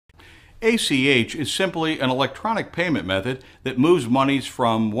ACH is simply an electronic payment method that moves monies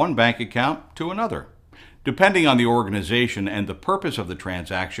from one bank account to another. Depending on the organization and the purpose of the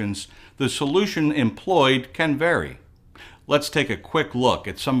transactions, the solution employed can vary. Let's take a quick look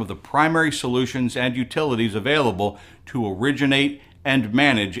at some of the primary solutions and utilities available to originate and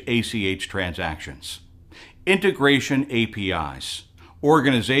manage ACH transactions. Integration APIs.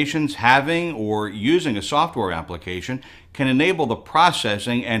 Organizations having or using a software application can enable the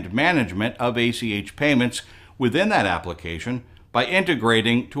processing and management of ACH payments within that application by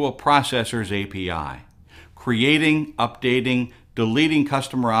integrating to a processor's API, creating, updating, deleting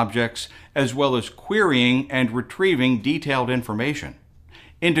customer objects, as well as querying and retrieving detailed information.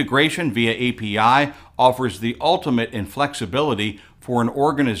 Integration via API offers the ultimate in flexibility for an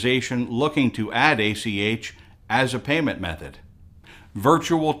organization looking to add ACH as a payment method.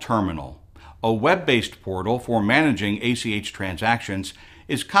 Virtual Terminal, a web-based portal for managing ACH transactions,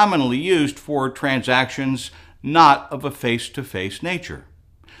 is commonly used for transactions not of a face-to-face nature.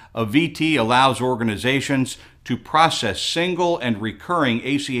 A VT allows organizations to process single and recurring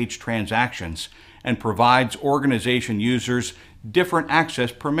ACH transactions and provides organization users different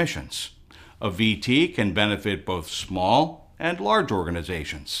access permissions. A VT can benefit both small and large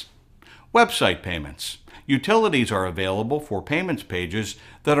organizations. Website payments. Utilities are available for payments pages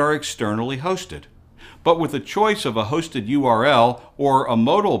that are externally hosted, but with a choice of a hosted URL or a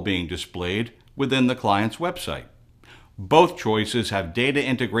modal being displayed within the client's website. Both choices have data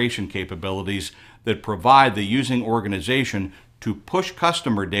integration capabilities that provide the using organization to push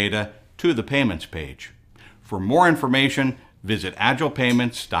customer data to the payments page. For more information, visit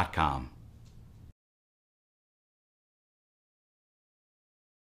agilepayments.com.